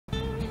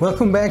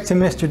Welcome back to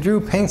Mr.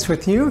 Drew Paints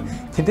With You.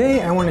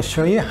 Today I want to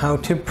show you how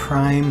to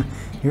prime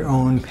your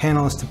own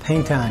panels to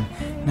paint on.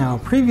 Now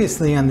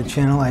previously on the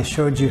channel I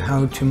showed you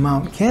how to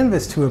mount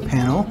canvas to a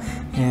panel,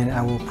 and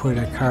I will put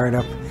a card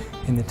up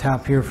in the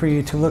top here for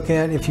you to look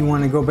at if you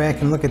want to go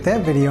back and look at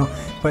that video.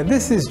 But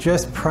this is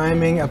just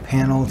priming a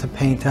panel to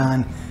paint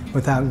on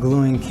without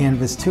gluing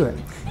canvas to it.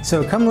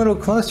 So come a little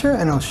closer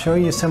and I'll show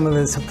you some of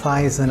the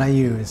supplies that I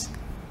use.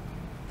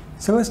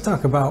 So let's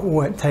talk about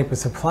what type of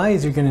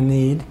supplies you're going to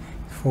need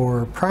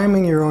for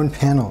priming your own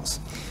panels.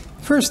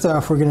 First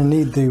off, we're going to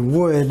need the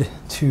wood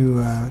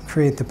to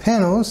create the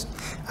panels.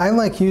 I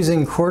like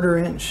using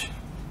 1/4"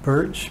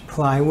 birch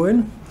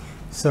plywood.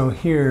 So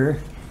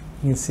here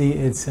you can see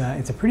it's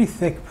a pretty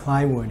thick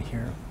plywood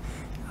here.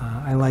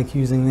 I like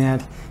using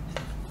that.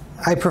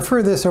 I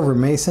prefer this over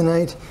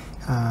masonite.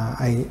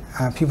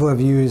 People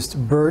have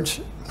used birch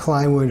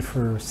plywood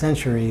for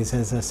centuries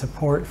as a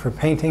support for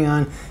painting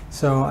on,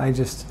 so I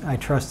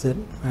trust it.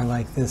 I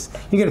like this.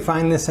 You can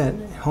find this at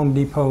Home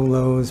Depot,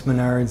 Lowe's,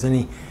 Menards,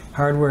 any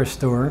hardware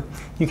store.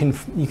 You can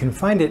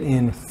find it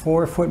in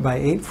 4-foot by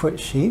 8-foot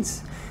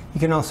sheets.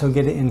 You can also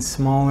get it in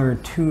smaller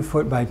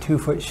 2-foot by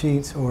 2-foot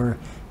sheets or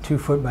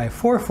 2-foot by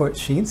 4-foot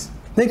sheets.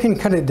 They can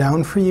cut it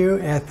down for you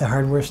at the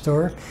hardware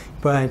store,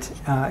 but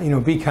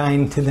be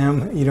kind to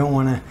them. You don't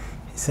want to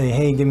say,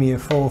 hey, give me a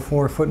full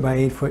 4-foot by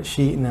 8-foot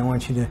sheet and I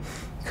want you to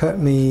cut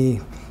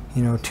me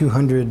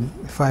 200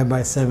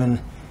 5x7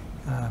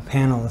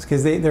 panels,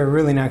 because they're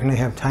really not going to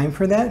have time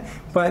for that.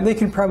 But they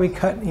can probably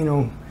cut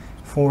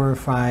 4 or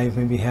 5,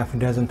 maybe half a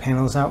dozen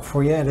panels out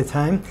for you at a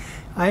time.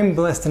 I'm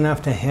blessed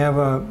enough to have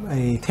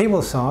a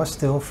table saw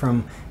still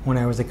from when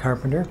I was a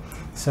carpenter,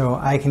 so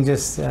I can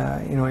just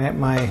at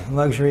my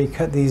luxury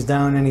cut these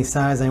down any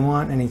size I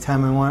want,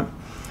 anytime I want.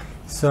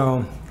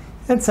 So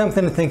that's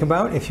something to think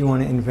about if you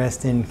want to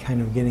invest in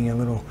kind of getting a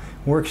little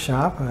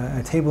workshop.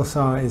 A table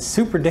saw is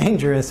super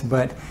dangerous,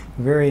 but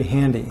very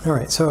handy. All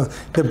right, so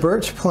the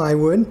birch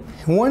plywood,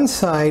 one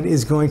side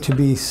is going to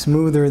be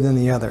smoother than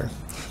the other.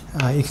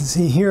 You can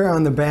see here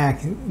on the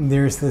back,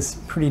 there's this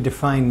pretty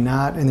defined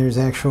knot, and there's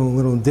actual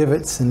little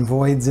divots and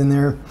voids in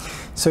there.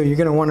 So you're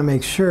going to want to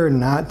make sure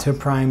not to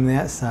prime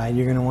that side.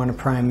 You're going to want to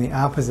prime the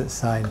opposite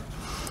side.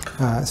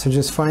 So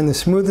just find the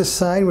smoothest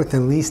side with the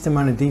least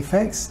amount of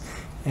defects,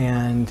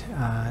 and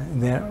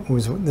that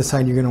was the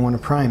side you're going to want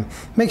to prime.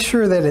 Make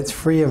sure that it's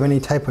free of any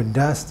type of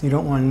dust. You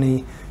don't want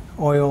any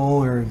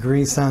oil or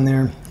grease on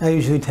there. I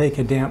usually take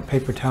a damp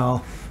paper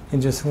towel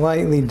and just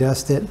lightly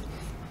dust it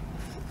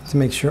to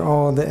make sure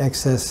all the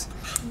excess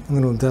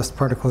little dust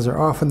particles are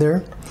off of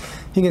there.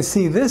 You can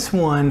see this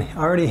one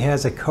already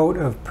has a coat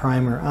of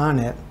primer on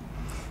it,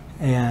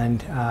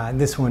 and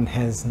this one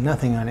has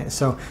nothing on it.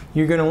 So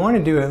you're going to want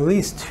to do at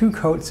least 2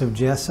 coats of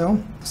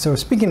gesso. So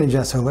speaking of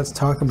gesso, let's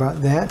talk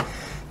about that.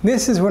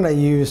 This is what I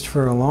used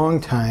for a long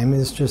time.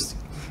 It's just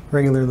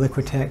regular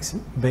Liquitex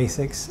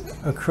Basics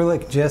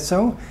acrylic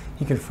gesso.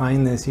 You can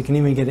find this. You can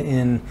even get it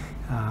in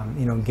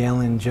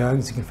gallon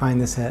jugs. You can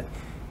find this at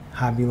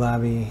Hobby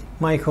Lobby,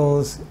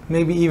 Michael's,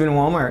 maybe even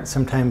Walmart.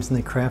 Sometimes in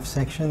the craft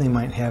section they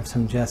might have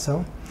some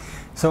gesso.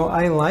 So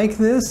I like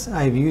this.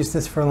 I've used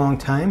this for a long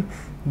time,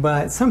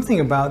 but something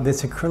about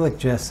this acrylic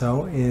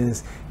gesso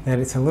is that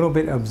it's a little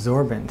bit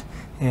absorbent.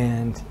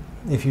 And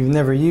if you've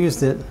never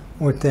used it,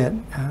 what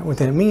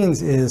that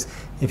means is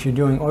if you're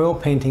doing oil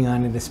painting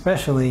on it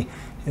especially,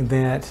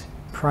 that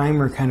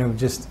primer kind of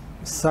just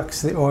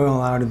sucks the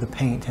oil out of the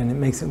paint and it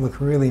makes it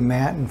look really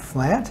matte and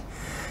flat.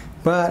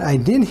 But I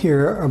did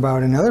hear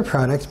about another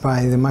product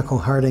by the Michael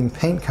Harding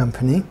Paint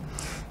Company,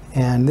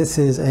 and this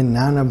is a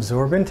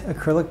non-absorbent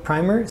acrylic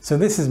primer. So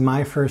this is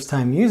my first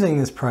time using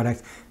this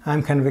product.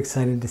 I'm kind of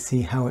excited to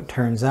see how it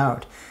turns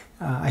out.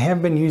 I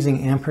have been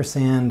using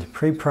ampersand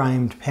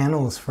pre-primed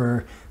panels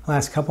for the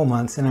last couple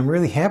months, and I'm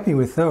really happy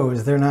with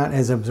those. They're not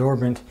as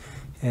absorbent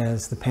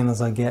as the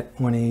panels I get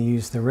when I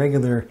use the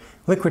regular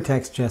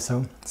Liquitex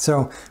gesso.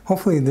 So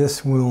hopefully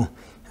this will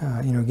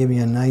give me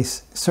a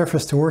nice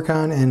surface to work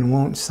on and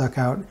won't suck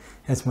out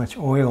as much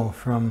oil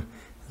from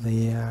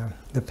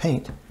the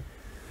paint.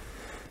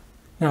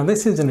 Now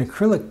this is an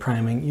acrylic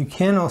priming. You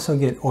can also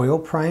get oil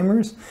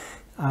primers.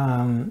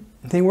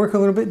 They work a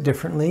little bit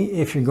differently.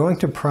 If you're going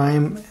to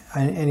prime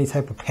any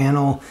type of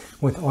panel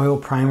with oil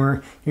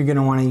primer, you're going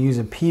to want to use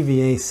a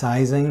PVA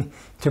sizing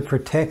to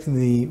protect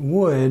the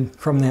wood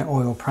from that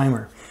oil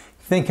primer.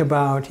 Think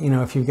about,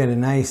 if you've got a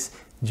nice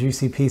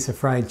juicy piece of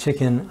fried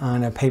chicken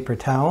on a paper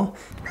towel,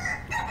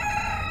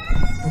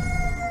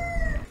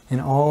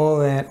 and all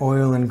that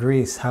oil and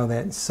grease, how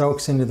that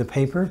soaks into the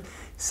paper.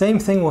 Same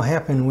thing will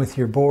happen with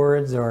your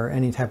boards or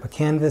any type of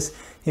canvas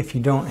if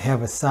you don't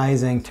have a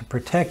sizing to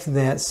protect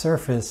that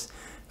surface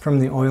from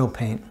the oil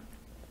paint.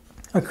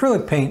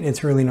 Acrylic paint,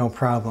 it's really no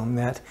problem.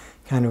 That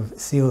kind of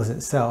seals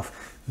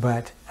itself.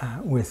 But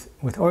with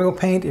oil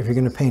paint, if you're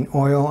going to paint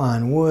oil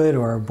on wood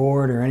or a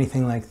board or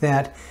anything like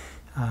that,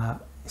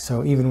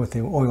 so even with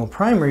the oil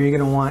primer, you're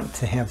going to want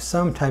to have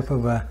some type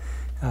of a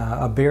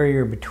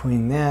barrier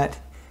between that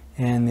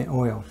and the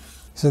oil.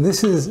 So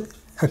this is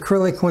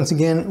Acrylic, once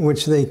again,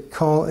 which they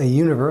call a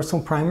universal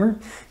primer.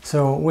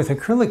 So with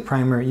acrylic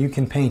primer, you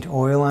can paint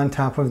oil on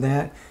top of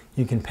that.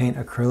 You can paint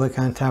acrylic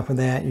on top of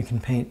that. You can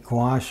paint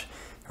gouache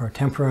or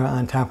tempera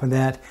on top of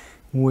that.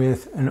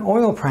 With an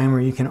oil primer,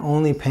 you can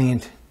only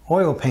paint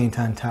oil paint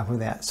on top of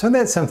that. So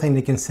that's something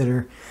to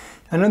consider.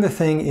 Another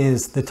thing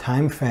is the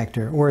time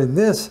factor, where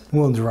this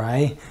will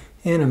dry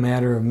in a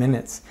matter of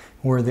minutes,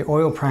 where the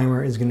oil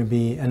primer is going to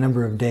be a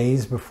number of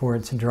days before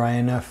it's dry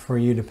enough for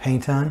you to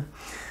paint on.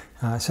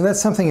 So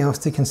that's something else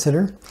to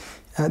consider.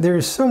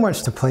 There's so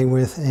much to play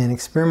with and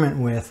experiment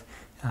with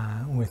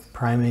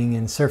priming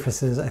and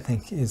surfaces. I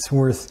think it's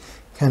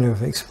worth kind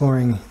of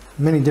exploring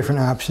many different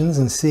options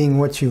and seeing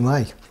what you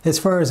like. As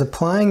far as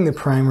applying the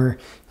primer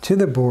to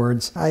the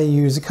boards, I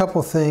use a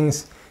couple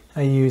things.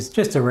 I use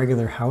just a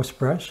regular house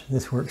brush.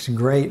 This works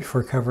great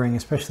for covering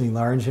especially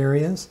large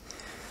areas.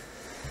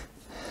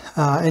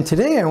 And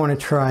today I want to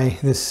try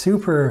this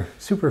super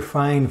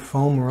fine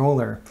foam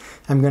roller.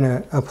 I'm going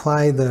to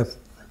apply the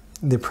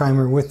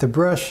primer with the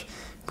brush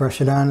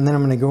it on, and then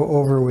I'm going to go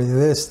over with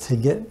this to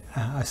get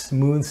a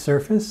smooth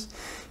surface.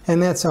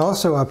 And that's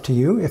also up to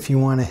you if you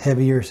want a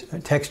heavier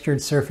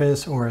textured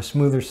surface or a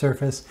smoother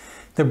surface.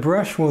 The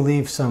brush will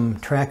leave some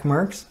track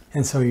marks,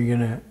 and so you're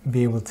going to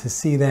be able to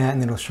see that,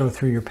 and it'll show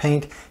through your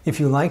paint. If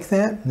you like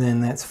that, then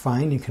that's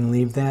fine, you can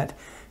leave that.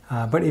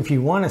 But if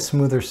you want a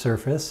smoother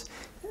surface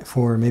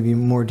for maybe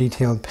more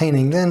detailed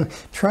painting, then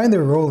try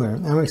the roller.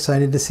 I'm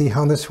excited to see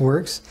how this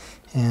works,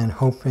 and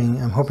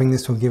I'm hoping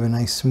this will give a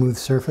nice smooth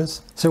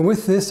surface. So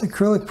with this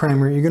acrylic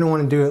primer, you're going to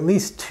want to do at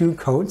least 2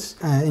 coats.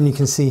 And you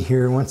can see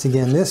here, once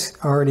again, this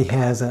already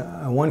has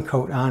a 1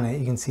 coat on it.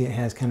 You can see it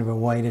has kind of a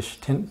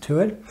whitish tint to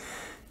it.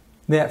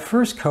 That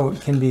first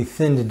coat can be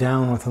thinned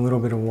down with a little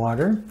bit of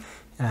water,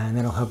 and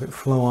that'll help it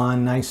flow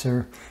on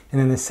nicer. And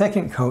then the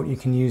second coat, you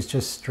can use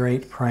just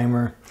straight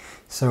primer.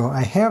 So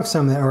I have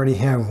some that already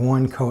have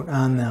 1 coat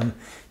on them,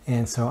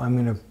 and so I'm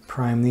going to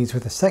prime these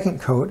with a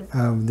second coat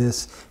of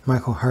this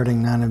Michael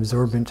Harding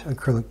non-absorbent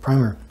acrylic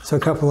primer. So a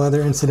couple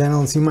other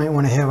incidentals you might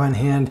want to have on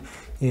hand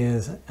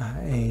is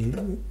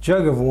a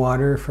jug of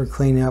water for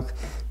cleanup.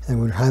 I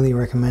would highly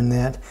recommend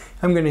that.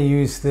 I'm going to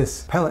use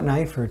this palette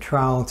knife or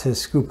trowel to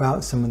scoop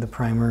out some of the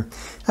primer.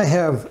 I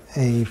have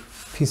a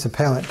piece of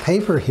palette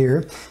paper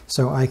here,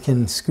 so I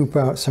can scoop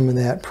out some of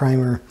that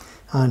primer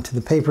onto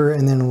the paper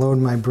and then load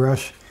my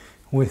brush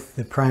with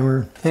the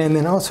primer. And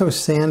then also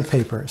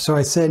sandpaper. So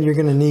I said you're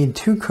going to need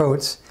 2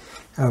 coats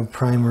of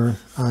primer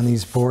on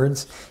these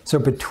boards. So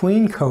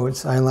between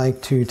coats, I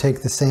like to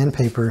take the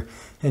sandpaper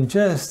and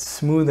just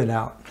smooth it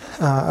out.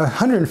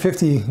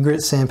 150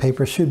 grit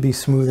sandpaper should be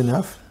smooth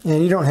enough.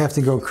 And you don't have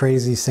to go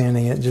crazy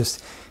sanding it,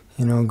 just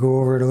go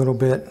over it a little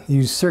bit.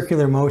 Use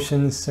circular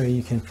motions so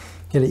you can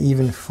get an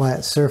even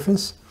flat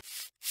surface.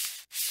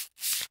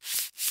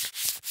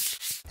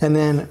 And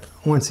then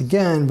once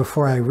again,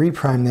 before I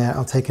reprime that,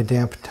 I'll take a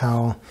damp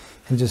towel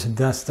and just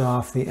dust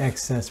off the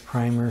excess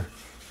primer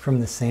from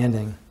the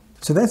sanding.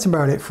 So that's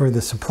about it for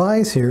the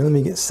supplies here. Let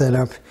me get set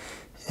up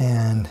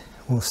and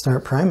we'll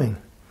start priming.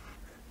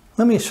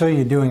 Let me show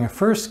you doing a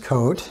first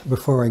coat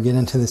before I get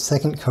into the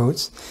second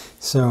coats.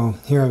 So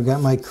here I've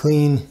got my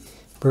clean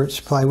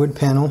birch plywood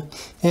panel,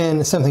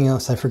 and something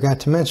else I forgot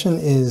to mention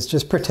is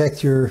just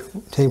protect your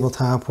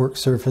tabletop work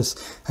surface.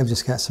 I've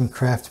just got some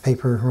craft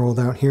paper rolled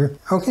out here.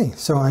 Okay,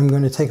 so I'm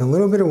going to take a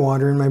little bit of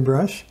water in my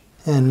brush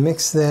and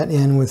mix that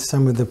in with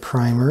some of the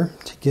primer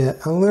to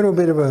get a little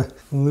bit of a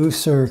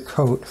looser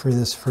coat for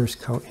this first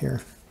coat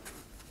here.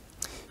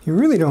 You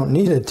really don't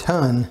need a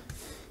ton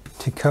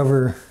to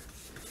cover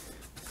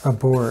a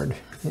board.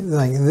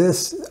 Like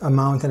this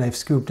amount that I've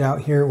scooped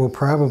out here will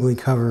probably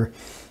cover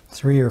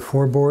 3 or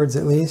 4 boards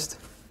at least.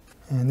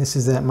 And this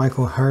is that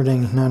Michael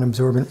Harding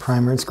non-absorbent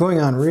primer. It's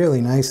going on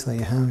really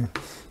nicely. I'm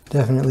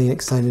definitely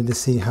excited to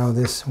see how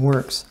this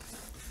works.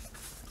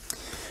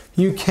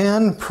 You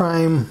can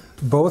prime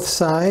both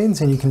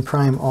sides and you can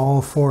prime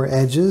all 4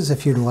 edges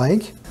if you'd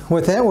like.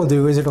 What that will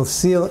do is it'll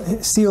seal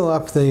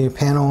up the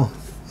panel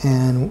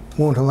and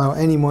won't allow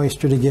any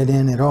moisture to get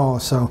in at all.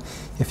 So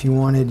if you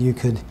wanted, you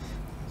could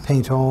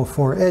paint all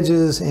 4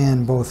 edges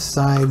and both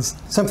sides.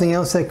 Something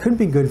else that could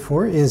be good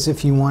for is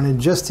if you wanted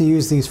just to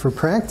use these for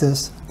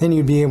practice, then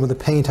you'd be able to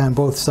paint on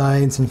both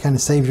sides and kind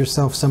of save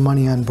yourself some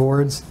money on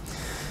boards.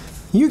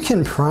 You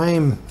can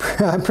prime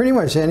pretty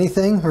much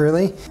anything,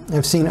 really.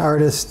 I've seen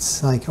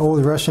artists like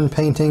old Russian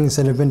paintings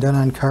that have been done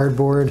on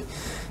cardboard.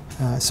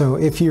 So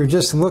if you're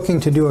just looking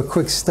to do a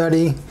quick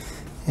study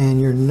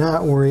and you're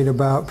not worried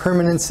about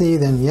permanency,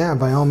 then yeah,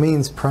 by all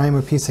means prime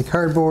a piece of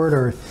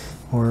cardboard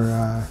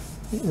or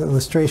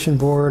illustration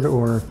board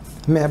or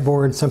mat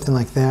board, something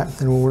like that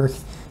will work.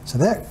 So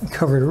that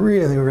covered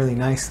really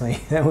nicely.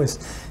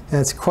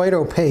 That's quite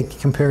opaque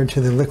compared to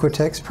the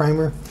Liquitex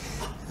primer.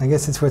 I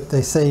guess it's what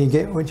they say, you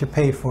get what you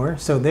pay for.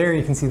 So there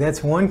you can see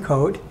that's 1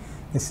 coat.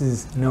 This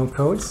is no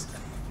coats.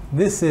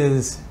 This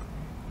is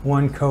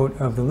 1 coat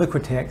of the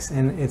Liquitex,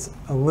 and it's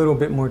a little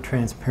bit more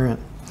transparent.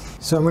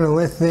 So I'm going to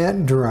let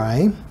that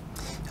dry.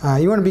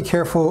 You want to be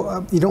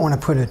careful, you don't want to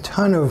put a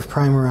ton of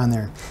primer on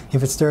there.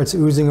 If it starts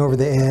oozing over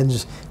the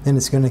edge, then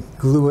it's going to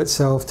glue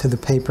itself to the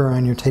paper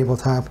on your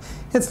tabletop.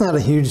 It's not a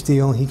huge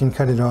deal, you can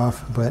cut it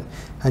off, but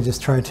I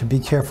just try to be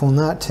careful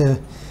not to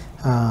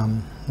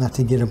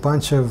get a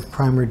bunch of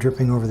primer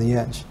dripping over the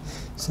edge.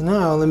 So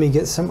now let me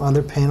get some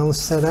other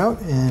panels set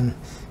out, and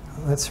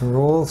let's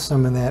roll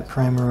some of that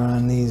primer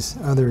on these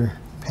other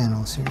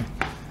panels here.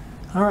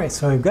 Alright,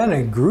 so I've got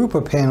a group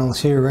of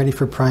panels here ready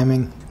for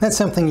priming. That's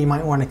something you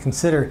might want to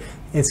consider.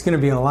 It's going to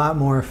be a lot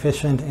more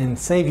efficient and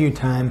save you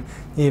time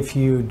if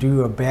you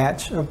do a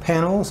batch of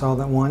panels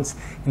all at once,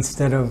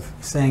 instead of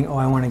saying, oh,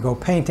 I want to go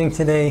painting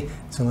today,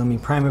 so let me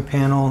prime a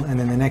panel, and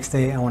then the next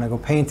day I want to go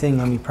painting,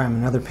 let me prime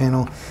another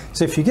panel.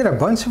 So if you get a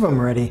bunch of them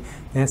ready,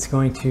 that's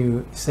going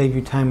to save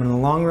you time in the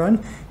long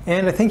run,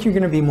 and I think you're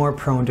going to be more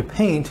prone to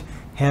paint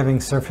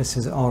having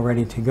surfaces all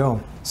ready to go.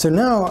 So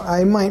now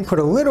I might put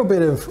a little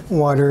bit of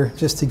water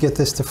just to get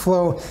this to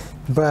flow,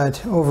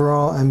 but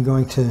overall I'm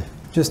going to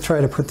just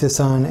try to put this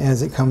on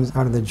as it comes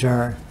out of the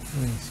jar.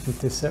 Let me scoop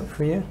this up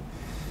for you.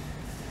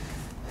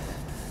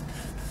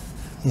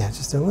 Yeah,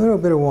 just a little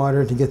bit of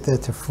water to get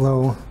that to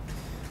flow.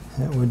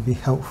 That would be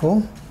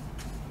helpful.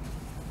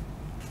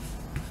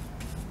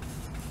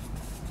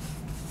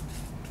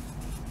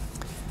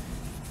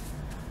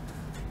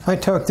 I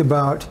talked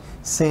about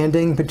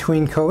sanding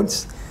between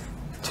coats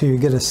to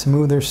get a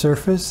smoother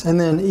surface, and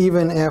then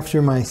even after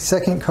my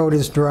second coat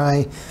is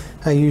dry,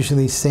 I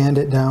usually sand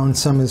it down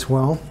some as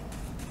well.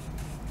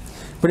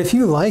 But if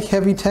you like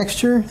heavy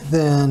texture,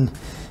 then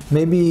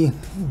maybe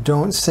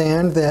don't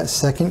sand that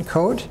second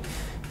coat.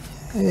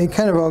 It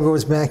kind of all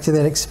goes back to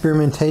that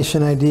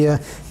experimentation idea,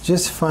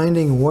 just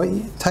finding what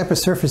type of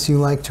surface you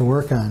like to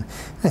work on.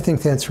 I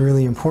think that's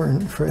really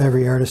important for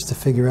every artist to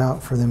figure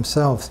out for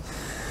themselves.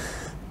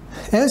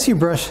 As you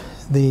brush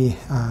the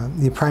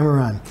primer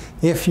on,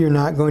 if you're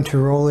not going to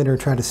roll it or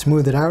try to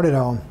smooth it out at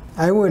all,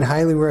 I would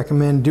highly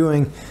recommend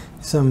doing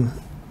some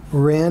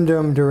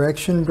random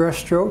direction brush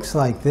strokes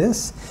like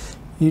this.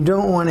 You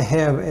don't want to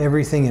have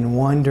everything in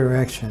one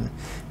direction,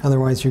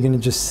 otherwise you're going to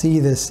just see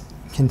this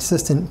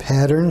consistent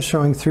pattern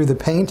showing through the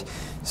paint.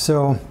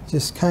 So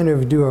just kind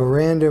of do a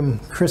random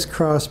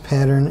crisscross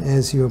pattern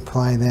as you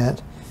apply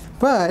that.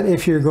 But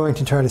if you're going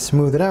to try to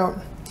smooth it out,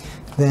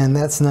 then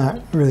that's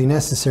not really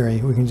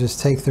necessary. We can just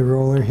take the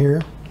roller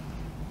here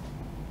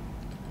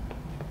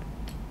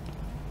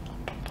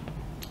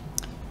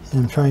and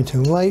I'm trying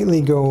to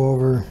lightly go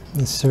over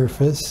the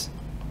surface,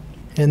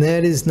 and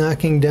that is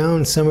knocking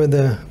down some of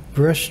the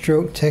brush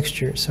stroke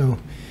texture, so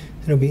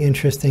it'll be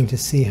interesting to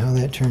see how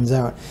that turns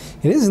out.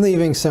 It is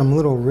leaving some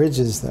little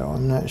ridges though.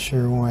 I'm not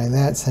sure why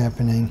that's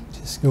happening.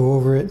 Just go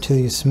over it till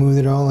you smooth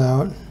it all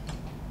out.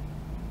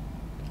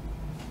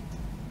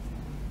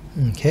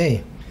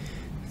 Okay.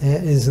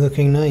 That is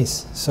looking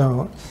nice.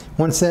 So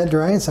once that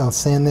dries, I'll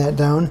sand that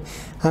down.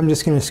 I'm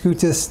just going to scoot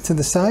this to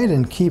the side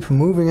and keep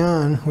moving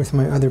on with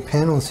my other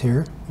panels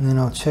here. And then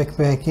I'll check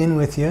back in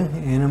with you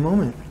in a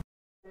moment.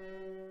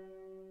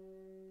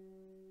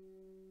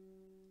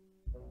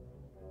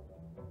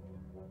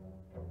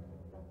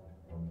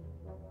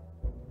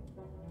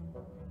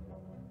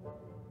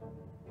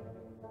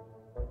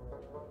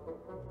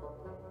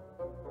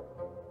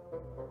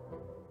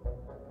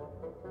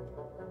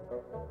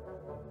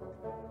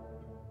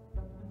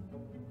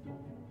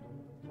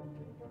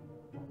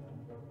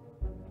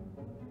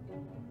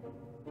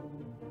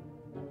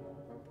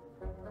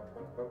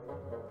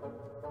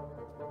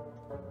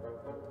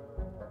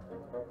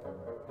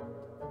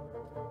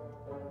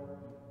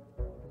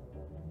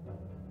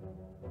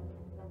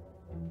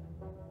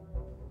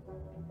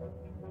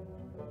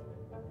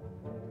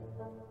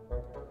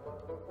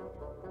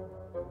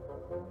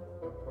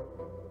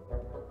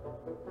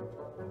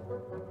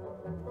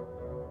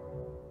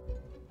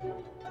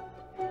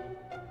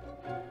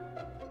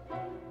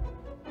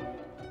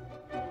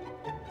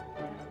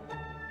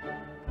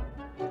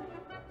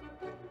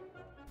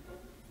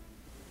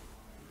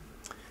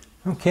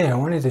 Okay, I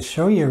wanted to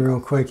show you real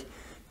quick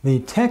the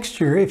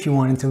texture. If you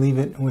wanted to leave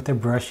it with a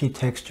brushy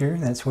texture,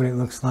 that's what it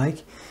looks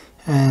like.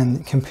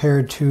 And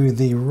compared to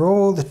the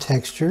rolled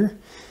texture,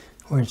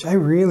 which I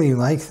really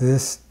like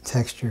this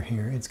texture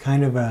here. It's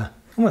kind of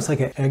almost like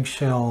an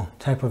eggshell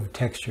type of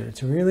texture.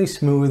 It's really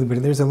smooth,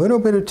 but there's a little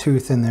bit of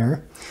tooth in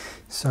there.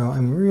 So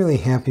I'm really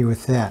happy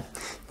with that.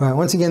 But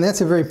once again, that's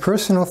a very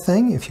personal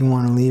thing. If you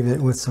want to leave it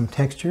with some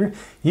texture,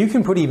 you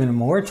can put even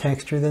more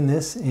texture than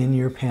this in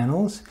your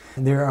panels.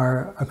 There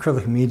are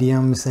acrylic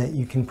mediums that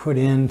you can put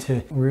in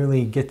to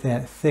really get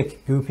that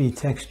thick, goopy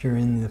texture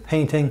in the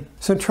painting.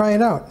 So try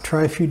it out.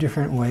 Try a few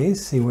different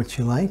ways, see what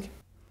you like.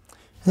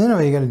 And then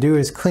all you got to do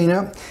is clean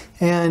up.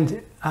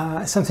 And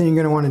something you're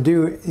going to want to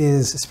do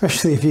is,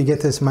 especially if you get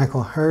this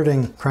Michael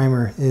Harding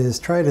primer, is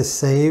try to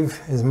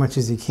save as much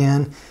as you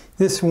can.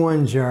 This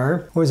one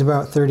jar was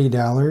about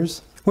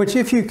 $30, which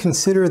if you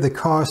consider the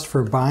cost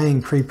for buying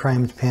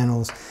pre-primed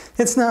panels,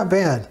 it's not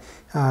bad.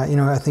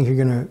 I think you're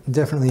going to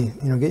definitely,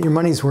 get your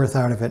money's worth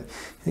out of it.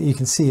 You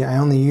can see I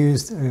only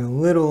used a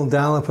little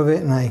dollop of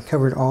it and I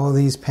covered all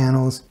these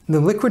panels.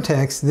 The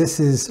Liquitex, this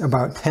is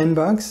about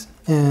 $10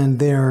 and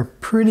they're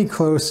pretty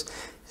close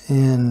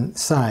in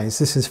size.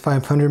 This is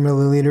 500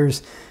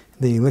 milliliters.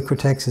 The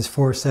Liquitex is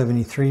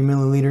 473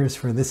 milliliters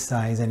for this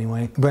size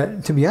anyway.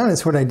 But to be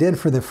honest, what I did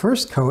for the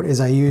first coat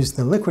is I used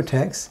the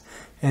Liquitex,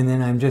 and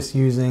then I'm just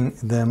using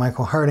the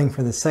Michael Harding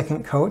for the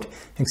second coat,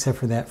 except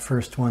for that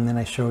first one that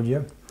I showed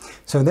you.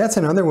 So that's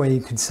another way you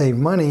could save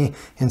money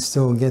and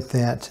still get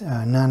that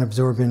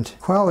non-absorbent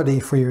quality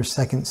for your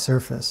second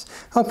surface.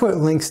 I'll put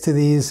links to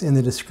these in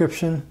the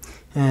description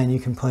and you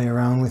can play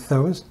around with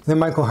those. The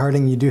Michael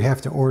Harding you do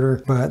have to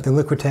order, but the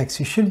Liquitex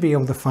you should be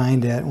able to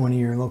find at one of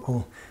your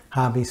local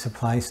hobby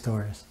supply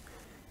stores.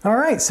 All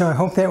right, so I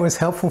hope that was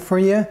helpful for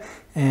you,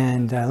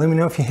 and let me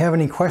know if you have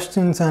any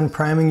questions on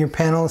priming your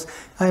panels.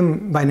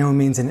 I'm by no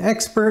means an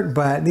expert,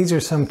 but these are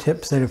some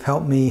tips that have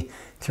helped me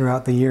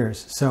throughout the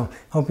years. So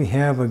hope you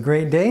have a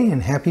great day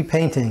and happy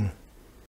painting.